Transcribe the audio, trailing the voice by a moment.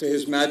to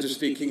His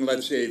Majesty King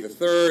LePHIA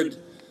III,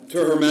 to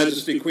Her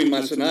Majesty Queen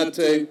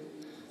Masenate,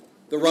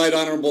 the Right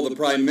Honorable the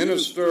Prime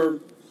Minister,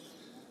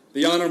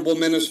 the Honorable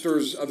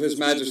Ministers of His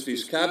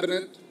Majesty's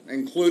Cabinet,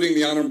 including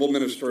the Honorable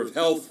Minister of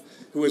Health,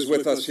 who is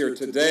with us here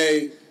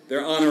today,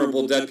 their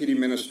Honorable Deputy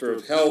Minister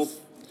of Health,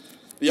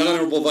 the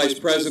Honorable Vice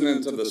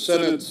President of the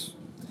Senate,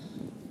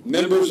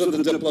 members of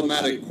the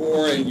Diplomatic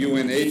Corps and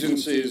UN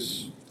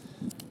agencies,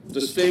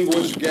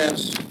 distinguished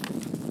guests,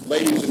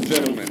 ladies and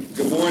gentlemen,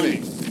 good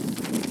morning.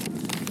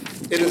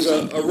 It is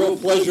a real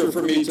pleasure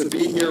for me to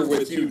be here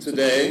with you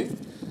today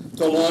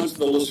to launch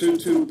the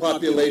Lesotho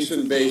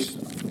Population-Based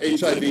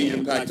HIV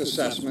Impact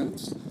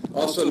Assessment,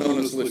 also known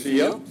as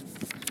LePHIA.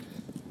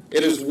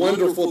 It is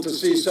wonderful to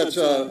see such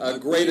a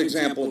great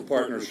example of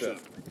partnership.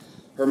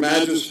 Her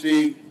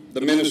Majesty, the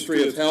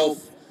Ministry of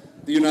Health,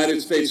 the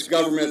United States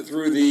government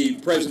through the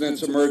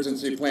President's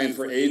Emergency Plan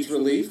for AIDS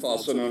Relief,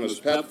 also known as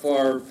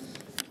PEPFAR,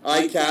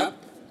 ICAP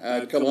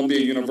at Columbia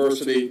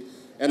University,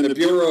 and the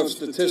Bureau of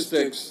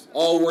Statistics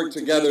all work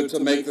together to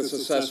make this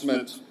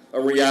assessment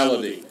a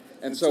reality.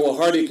 And so a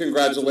hearty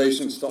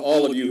congratulations to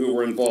all of you who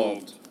were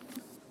involved.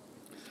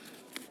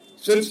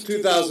 Since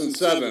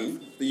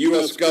 2007, the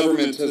U.S.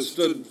 government has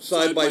stood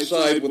side by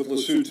side with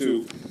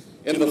Lesotho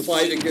in the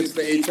fight against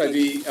the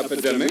HIV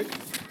epidemic,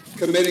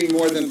 committing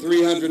more than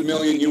 $300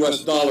 million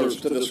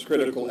to this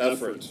critical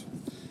effort.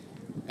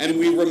 And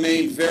we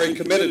remain very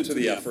committed to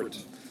the effort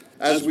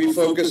as we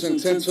focus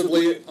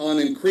intensively on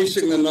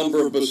increasing the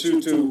number of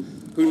Basotho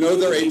who know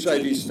their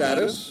HIV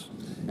status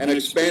and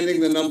expanding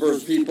the number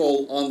of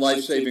people on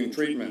life-saving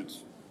treatment.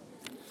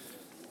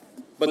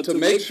 But to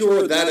make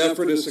sure that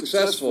effort is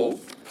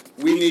successful,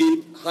 we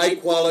need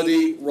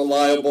high-quality,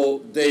 reliable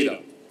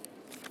data.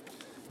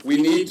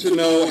 We need to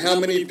know how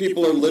many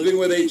people are living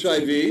with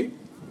HIV,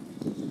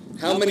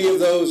 how many of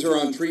those are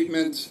on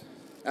treatment,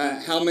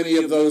 how many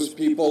of those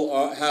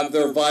people have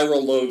their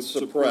viral loads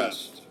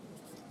suppressed.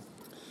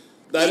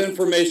 That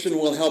information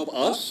will help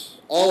us,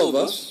 all of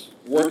us,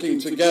 working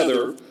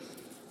together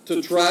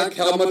to track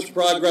how much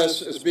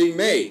progress is being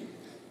made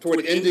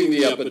toward ending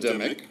the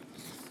epidemic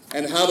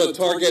and how to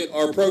target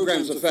our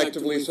programs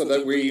effectively so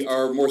that we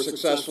are more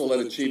successful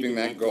at achieving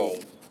that goal.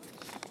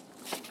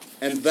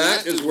 And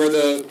that is where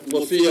the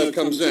LePHIA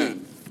comes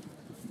in.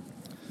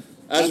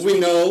 As we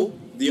know,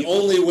 the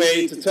only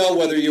way to tell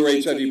whether you're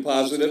HIV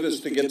positive is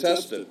to get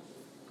tested.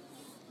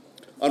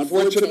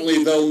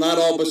 Unfortunately, though, not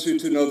all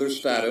Basotho know their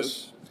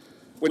status,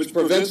 which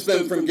prevents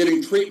them from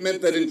getting treatment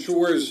that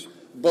ensures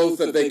both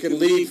that they can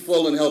lead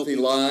full and healthy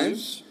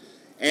lives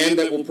and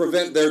that will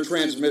prevent their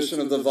transmission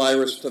of the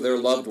virus to their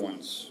loved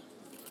ones.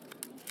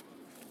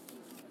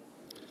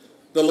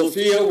 The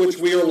LePHIA, which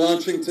we are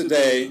launching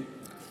today,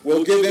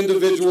 will give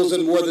individuals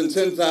in more than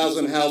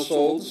 10,000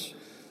 households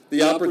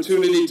the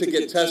opportunity to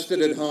get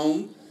tested at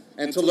home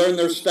and to learn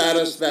their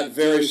status that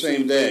very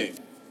same day.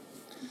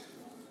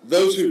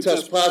 Those who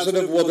test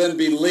positive will then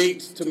be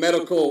linked to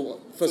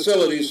medical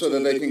facilities so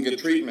that they can get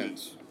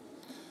treatment.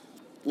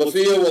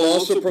 LePHIA will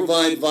also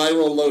provide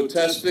viral load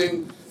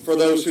testing for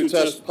those who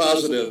test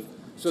positive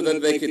so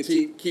that they can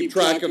keep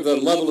track of the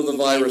level of the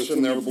virus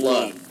in their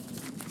blood.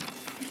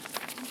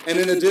 And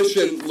in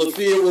addition,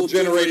 LePHIA will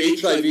generate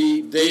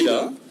HIV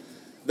data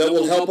that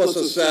will help us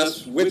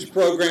assess which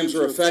programs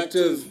are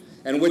effective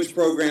and which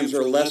programs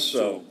are less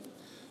so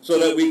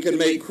that we can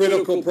make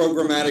critical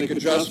programmatic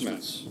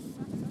adjustments.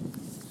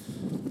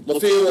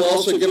 LePHIA will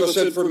also give us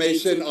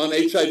information on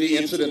HIV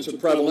incidence and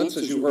prevalence,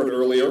 as you heard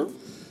earlier,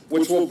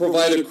 which will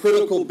provide a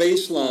critical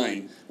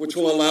baseline, which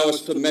will allow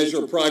us to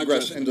measure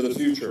progress into the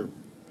future.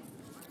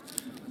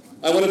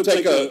 I want to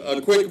take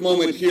a quick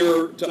moment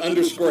here to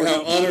underscore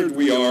how honored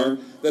we are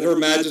that Her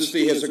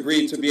Majesty has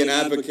agreed to be an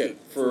advocate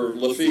for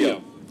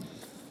LePHIA.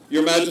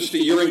 Your Majesty,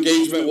 your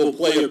engagement will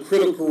play a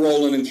critical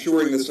role in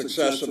ensuring the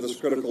success of this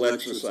critical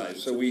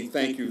exercise, so we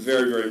thank you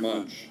very, very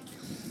much.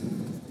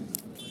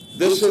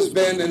 This has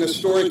been an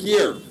historic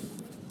year,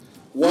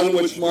 one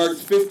which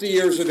marked 50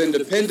 years of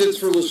independence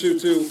for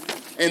Lesotho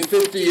and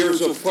 50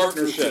 years of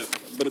partnership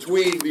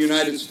between the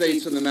United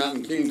States and the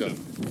Mountain Kingdom.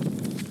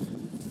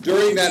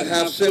 During that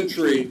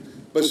half-century,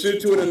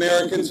 Basotho and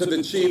Americans have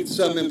achieved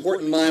some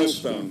important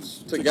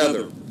milestones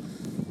together,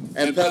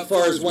 and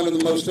PEPFAR is one of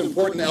the most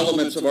important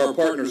elements of our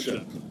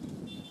partnership.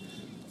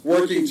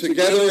 Working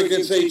together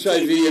against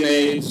HIV and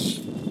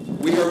AIDS,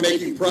 we are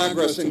making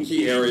progress in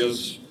key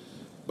areas,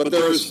 but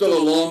there is still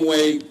a long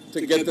way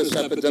to get this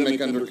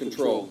epidemic under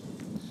control.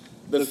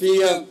 The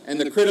LePHIA and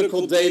the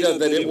critical data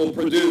that it will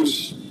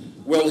produce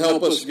will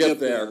help us get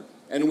there,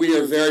 and we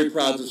are very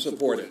proud to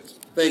support it.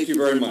 Thank you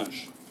very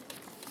much.